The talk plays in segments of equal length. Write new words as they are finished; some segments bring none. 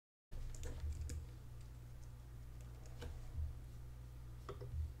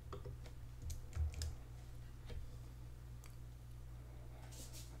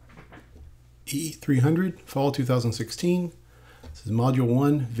E300, Fall 2016. This is Module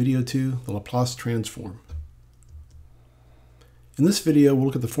 1, Video 2, the Laplace transform. In this video, we'll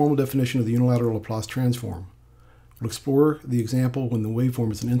look at the formal definition of the unilateral Laplace transform. We'll explore the example when the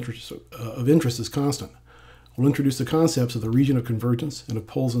waveform of interest is constant. We'll introduce the concepts of the region of convergence and of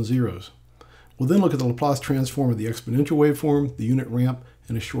poles and zeros. We'll then look at the Laplace transform of the exponential waveform, the unit ramp,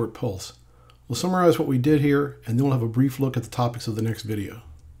 and a short pulse. We'll summarize what we did here, and then we'll have a brief look at the topics of the next video.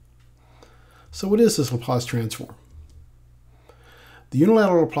 So what is this Laplace transform? The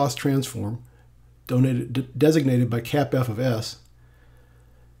unilateral Laplace transform, designated by cap f of s,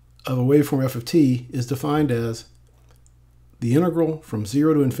 of a waveform f of t, is defined as the integral from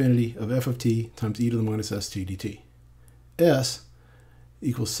 0 to infinity of f of t times e to the minus st dt. S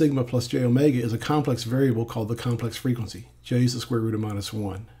equals sigma plus j omega is a complex variable called the complex frequency. J is the square root of minus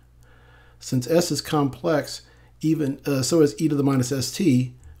 1. Since s is complex, so is e to the minus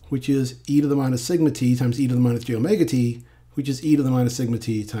st, which is e to the minus sigma t times e to the minus j omega t, which is e to the minus sigma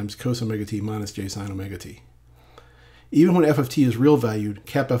t times cos omega t minus j sine omega t. Even when f of t is real valued,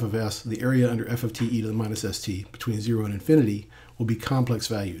 cap f of s, the area under f of t e to the minus st between 0 and infinity, will be complex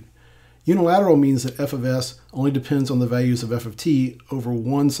valued. Unilateral means that f of s only depends on the values of f of t over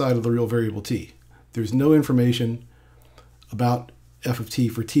one side of the real variable t. There's no information about f of t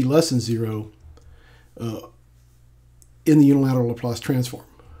for t less than 0 in the unilateral Laplace transform.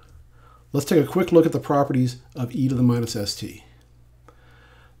 Let's take a quick look at the properties of e to the minus st.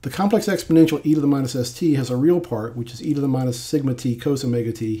 The complex exponential e to the minus st has a real part, which is e to the minus sigma t cos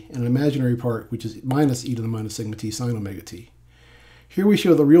omega t, and an imaginary part, which is minus e to the minus sigma t sine omega t. Here we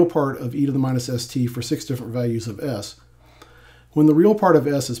show the real part of e to the minus st for 6 different values of s. When the real part of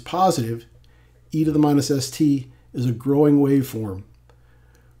s is positive, e to the minus st is a growing waveform.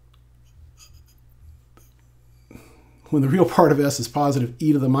 When the real part of s is positive,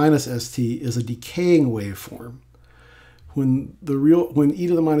 e to the minus st is a decaying waveform. When e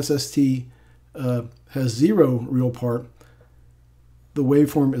to the minus st has 0 real part, the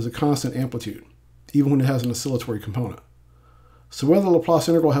waveform is a constant amplitude, even when it has an oscillatory component. So whether the Laplace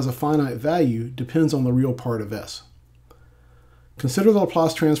integral has a finite value depends on the real part of s. Consider the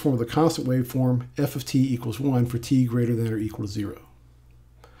Laplace transform of the constant waveform f of t equals 1 for t greater than or equal to 0.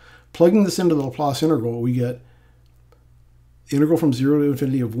 Plugging this into the Laplace integral, we get integral from 0 to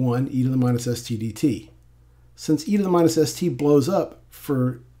infinity of 1 e to the minus st dt. Since e to the minus st blows up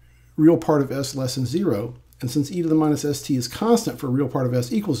for real part of s less than 0, and since e to the minus st is constant for real part of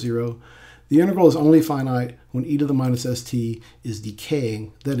s equals 0, the integral is only finite when e to the minus st is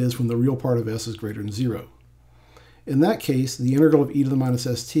decaying, that is, when the real part of s is greater than 0. In that case, the integral of e to the minus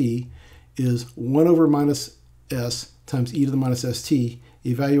st is 1 over minus s times e to the minus st,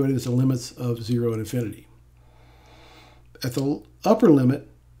 evaluated as the limits of 0 and infinity. At the upper limit,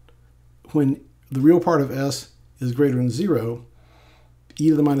 when the real part of s is greater than 0, e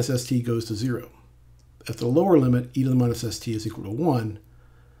to the minus st goes to 0. At the lower limit, e to the minus st is equal to 1.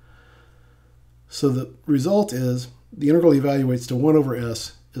 So the result is the integral evaluates to 1 over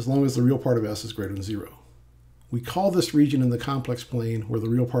s as long as the real part of s is greater than 0. We call this region in the complex plane where the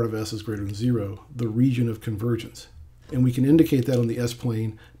real part of s is greater than 0 the region of convergence. And we can indicate that on the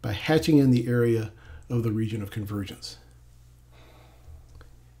s-plane by hatching in the area of the region of convergence.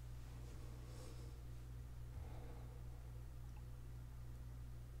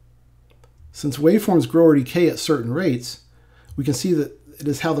 Since waveforms grow or decay at certain rates, we can see that it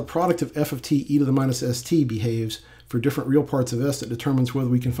is how the product of f of t e to the minus st behaves for different real parts of s that determines whether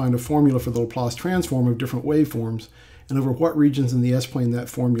we can find a formula for the Laplace transform of different waveforms and over what regions in the s-plane that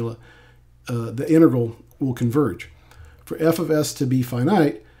formula, the integral, will converge. For f of s to be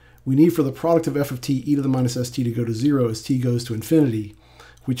finite, we need for the product of f of t e to the minus st to go to 0 as t goes to infinity,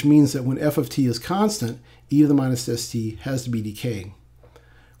 which means that when f of t is constant, e to the minus st has to be decaying.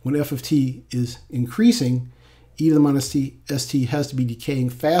 When f of t is increasing, e to the minus st has to be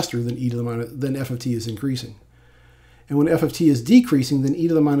decaying faster than f of t is increasing. And when f of t is decreasing, then e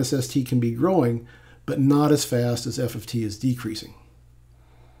to the minus st can be growing, but not as fast as f of t is decreasing.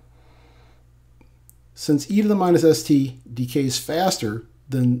 Since e to the minus st decays faster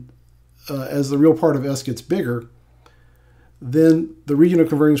than as the real part of s gets bigger, then the region of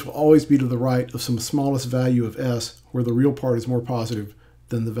convergence will always be to the right of some smallest value of s, where the real part is more positive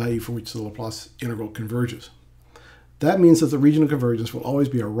than the value for which the Laplace integral converges. That means that the region of convergence will always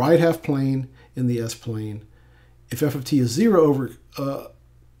be a right half plane in the s-plane. If f of t is 0 over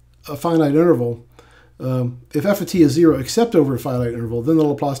a finite interval, if f of t is 0 except over a finite interval, then the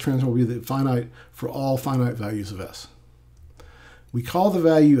Laplace transform will be finite for all finite values of s. We call the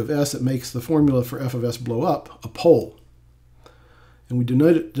value of s that makes the formula for f of s blow up a pole. and we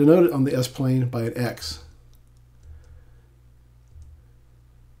denote it on the S-plane by an x.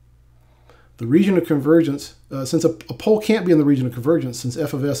 The region of convergence, since a pole can't be in the region of convergence, since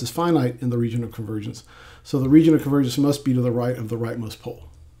f of s is finite in the region of convergence, so the region of convergence must be to the right of the rightmost pole.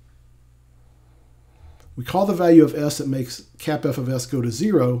 We call the value of s that makes cap f of s go to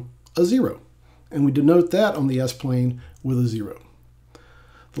 0 a 0, and we denote that on the S-plane with a 0.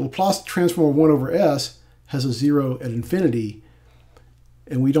 The Laplace transform of 1 over s has a 0 at infinity,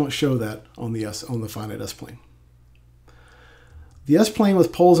 and we don't show that on the finite S-plane. The S-plane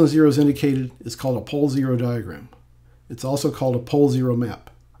with poles and zeros indicated is called a pole-zero diagram. It's also called a pole-zero map.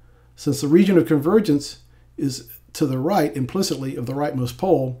 Since the region of convergence is to the right implicitly of the rightmost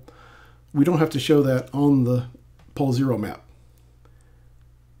pole, we don't have to show that on the pole-zero map.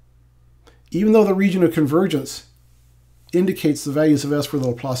 Even though the region of convergence indicates the values of s where the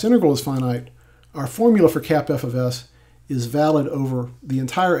Laplace integral is finite, our formula for cap f of s is valid over the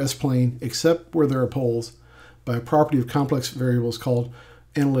entire S-plane except where there are poles by a property of complex variables called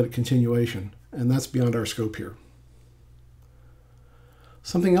analytic continuation, and that's beyond our scope here.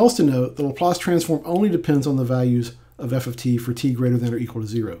 Something else to note, the Laplace transform only depends on the values of f of t for t greater than or equal to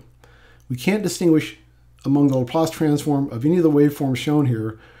 0. We can't distinguish among the Laplace transform of any of the waveforms shown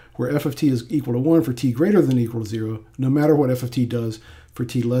here where f of t is equal to 1 for t greater than or equal to 0, no matter what f of t does for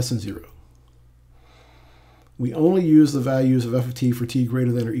t less than 0. We only use the values of f of t for t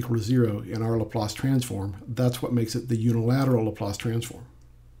greater than or equal to 0 in our Laplace transform. That's what makes it the unilateral Laplace transform.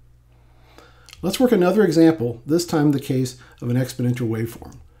 Let's work another example, this time the case of an exponential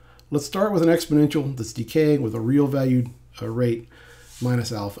waveform. Let's start with an exponential that's decaying with a real valued rate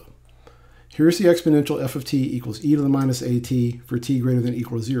minus alpha. Here's the exponential f of t equals e to the minus at for t greater than or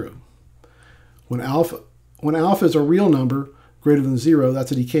equal to 0. When alpha is a real number greater than 0,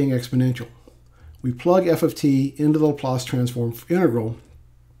 that's a decaying exponential. We plug f of t into the Laplace transform integral,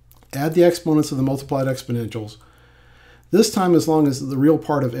 add the exponents of the multiplied exponentials. This time, as long as the real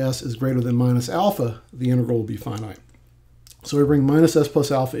part of s is greater than minus alpha, the integral will be finite. So we bring minus s plus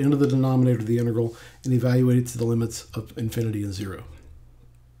alpha into the denominator of the integral and evaluate it to the limits of infinity and 0.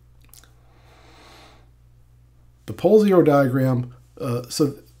 The pole-zero diagram,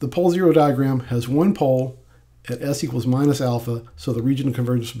 the pole-zero diagram has one pole at s equals minus alpha, so the region of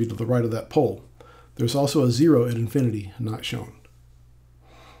convergence will be to the right of that pole. There's also a 0 at infinity, not shown.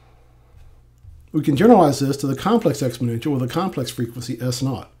 We can generalize this to the complex exponential with a complex frequency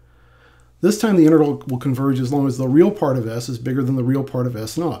s0. This time the integral will converge as long as the real part of s is bigger than the real part of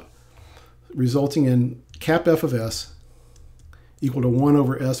s0, resulting in cap f of s equal to 1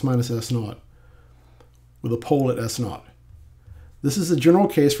 over s minus s0 with a pole at s0. This is the general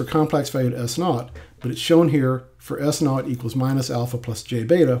case for complex valued s0, but it's shown here for s0 equals minus alpha plus j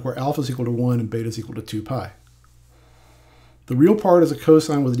beta, where alpha is equal to 1 and beta is equal to 2 pi. The real part is a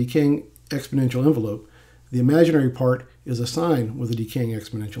cosine with a decaying exponential envelope. The imaginary part is a sine with a decaying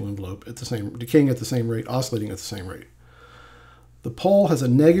exponential envelope, decaying at the same rate, oscillating at the same rate. The pole has a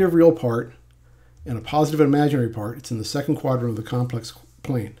negative real part and a positive imaginary part. It's in the second quadrant of the complex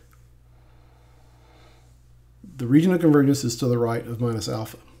plane. The region of convergence is to the right of minus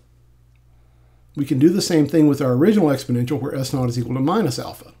alpha. We can do the same thing with our original exponential where s0 is equal to minus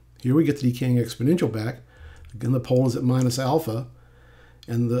alpha. Here we get the decaying exponential back. Again, the pole is at minus alpha,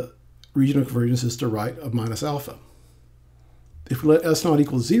 and the region of convergence is to the right of minus alpha. If we let s0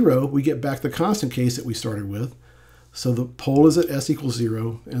 equal 0, we get back the constant case that we started with. So the pole is at s equals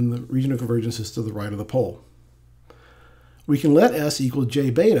 0, and the region of convergence is to the right of the pole. We can let s equal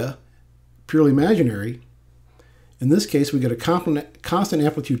j beta, purely imaginary. In this case, we get a constant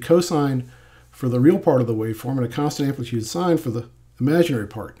amplitude cosine for the real part of the waveform and a constant amplitude sine for the imaginary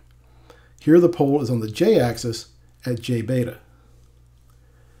part. Here the pole is on the j-axis at j beta.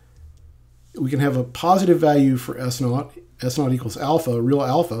 We can have a positive value for s0. S0 equals alpha, real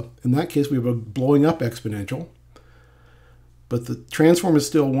alpha. In that case, we have a blowing up exponential. But the transform is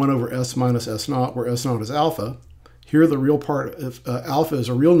still 1 over s minus s0, where s0 is alpha. Here the real part of alpha is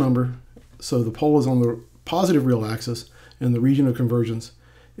a real number, so the pole is on the positive real axis, and the region of convergence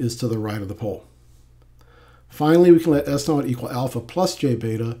is to the right of the pole. Finally, we can let s0 equal alpha plus j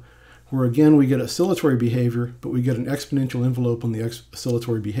beta, where again we get oscillatory behavior, but we get an exponential envelope on the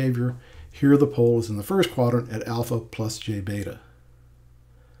oscillatory behavior. Here the pole is in the first quadrant at alpha plus j beta.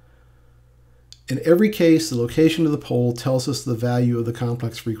 In every case, the location of the pole tells us the value of the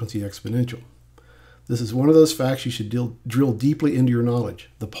complex frequency exponential. This is one of those facts you should drill deeply into your knowledge.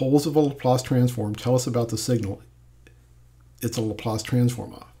 The poles of a Laplace transform tell us about the signal it's a Laplace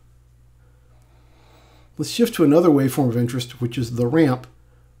transform of. Let's shift to another waveform of interest, which is the ramp.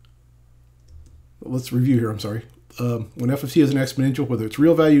 Let's review here, when f of t is an exponential, whether it's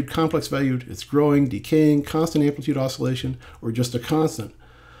real valued, complex valued, it's growing, decaying, constant amplitude oscillation, or just a constant,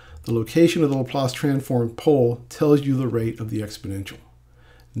 the location of the Laplace transform pole tells you the rate of the exponential.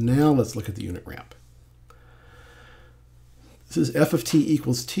 Now let's look at the unit ramp. This is f of t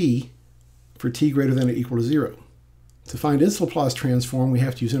equals t for t greater than or equal to 0. To find its Laplace transform, we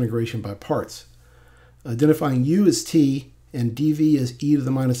have to use integration by parts. Identifying u as t and dv as e to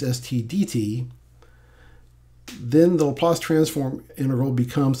the minus st dt, then the Laplace transform integral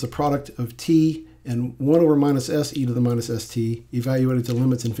becomes the product of t and 1 over minus s e to the minus st, evaluated to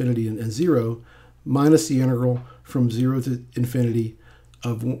limits infinity and 0, minus the integral from 0 to infinity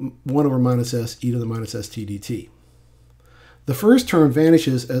of 1 over minus s e to the minus st dt. The first term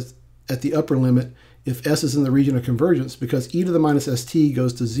vanishes at the upper limit if s is in the region of convergence, because e to the minus st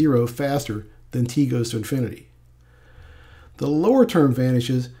goes to 0 faster than t goes to infinity. The lower term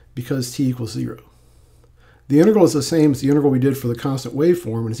vanishes because t equals 0. The integral is the same as the integral we did for the constant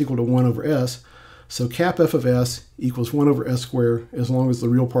waveform, and it's equal to 1 over s, so cap f of s equals 1 over s squared as long as the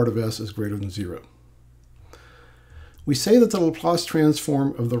real part of s is greater than 0. We say that the Laplace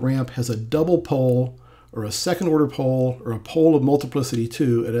transform of the ramp has a double pole, or a second order pole, or a pole of multiplicity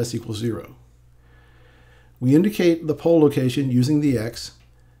 2 at s equals 0. We indicate the pole location using the x.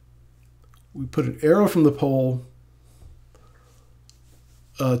 We put an arrow from the pole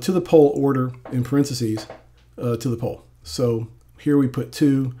to the pole order in parentheses to the pole. So here we put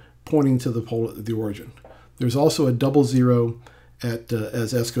 2 pointing to the pole at the origin. There's also a double 0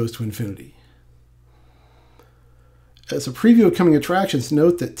 as s goes to infinity. As a preview of coming attractions,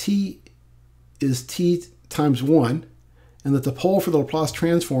 note that t is t times 1, and that the pole for the Laplace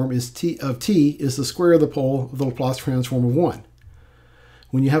transform is t is the square of the pole of the Laplace transform of 1.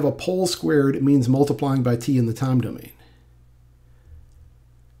 When you have a pole squared, it means multiplying by t in the time domain.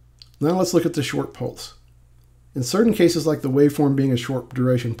 Now let's look at the short pulse. In certain cases, like the waveform being a short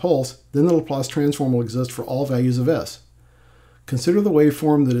duration pulse, then the Laplace transform will exist for all values of s. Consider the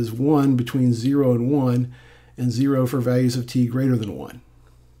waveform that is 1 between 0 and 1, and 0 for values of t greater than 1.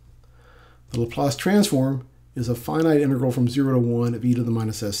 The Laplace transform is a finite integral from 0 to 1 of e to the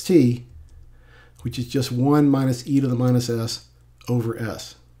minus st, which is just 1 minus e to the minus s over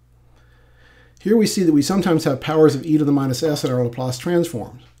s. Here we see that we sometimes have powers of e to the minus s in our Laplace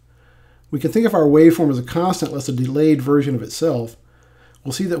transforms. We can think of our waveform as a constant less a delayed version of itself.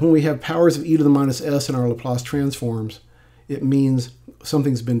 We'll see that when we have powers of e to the minus s in our Laplace transforms, it means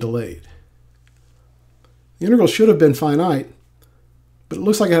something's been delayed. The integral should have been finite, but it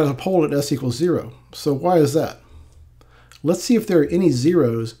looks like it has a pole at s equals 0. So why is that? Let's see if there are any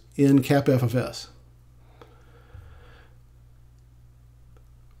zeros in cap f of s.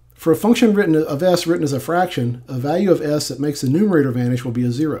 For a function of s written as a fraction, a value of s that makes the numerator vanish will be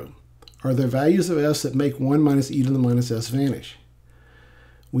a 0. Are there values of s that make 1 minus e to the minus s vanish?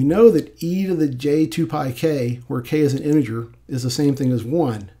 We know that e to the j 2 pi k, where k is an integer, is the same thing as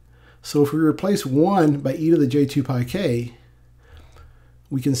 1. So if we replace 1 by e to the j 2 pi k,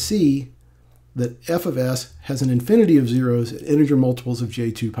 we can see that f of s has an infinity of zeros at integer multiples of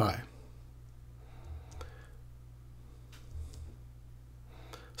j 2 pi.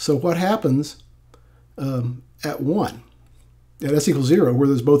 So what happens at 1? At s equals 0, where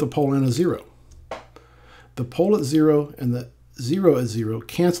there's both a pole and a 0. The pole at 0 and the 0 at 0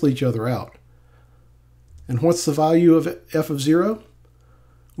 cancel each other out. And what's the value of f of 0?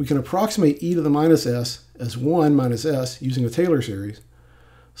 We can approximate e to the minus s as 1 minus s using a Taylor series.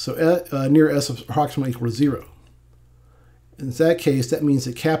 So near s is approximately equal to 0. In that case, that means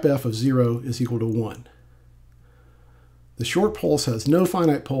that cap f of 0 is equal to 1. The short pulse has no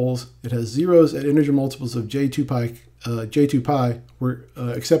finite poles. It has zeros at integer multiples of j2 pi,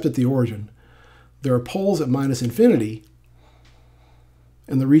 except at the origin. There are poles at minus infinity,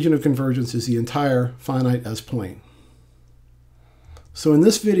 and the region of convergence is the entire finite s-plane. So in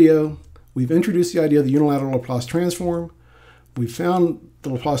this video, we've introduced the idea of the unilateral Laplace transform. We've found the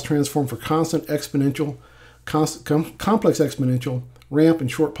Laplace transform for constant exponential, complex exponential, ramp,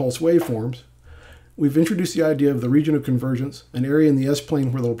 and short pulse waveforms. We've introduced the idea of the region of convergence, an area in the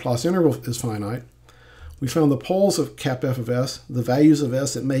s-plane where the Laplace integral is finite. We found the poles of cap f of s, the values of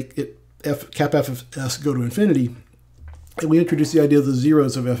s that make cap f of s go to infinity. And we introduced the idea of the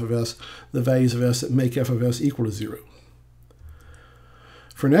zeros of f of s, the values of s that make f of s equal to 0.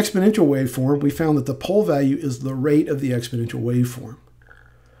 For an exponential waveform, we found that the pole value is the rate of the exponential waveform.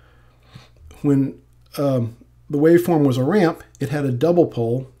 When the waveform was a ramp, it had a double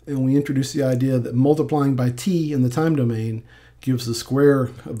pole, and we introduced the idea that multiplying by t in the time domain gives the square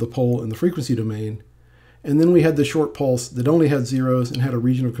of the pole in the frequency domain. And then we had the short pulse that only had zeros and had a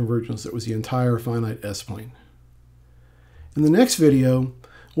region of convergence that was the entire finite s-plane. In the next video,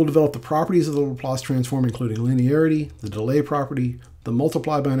 we'll develop the properties of the Laplace transform, including linearity, the delay property, the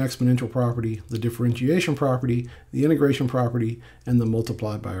multiply by an exponential property, the differentiation property, the integration property, and the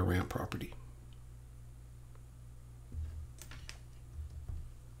multiply by a ramp property.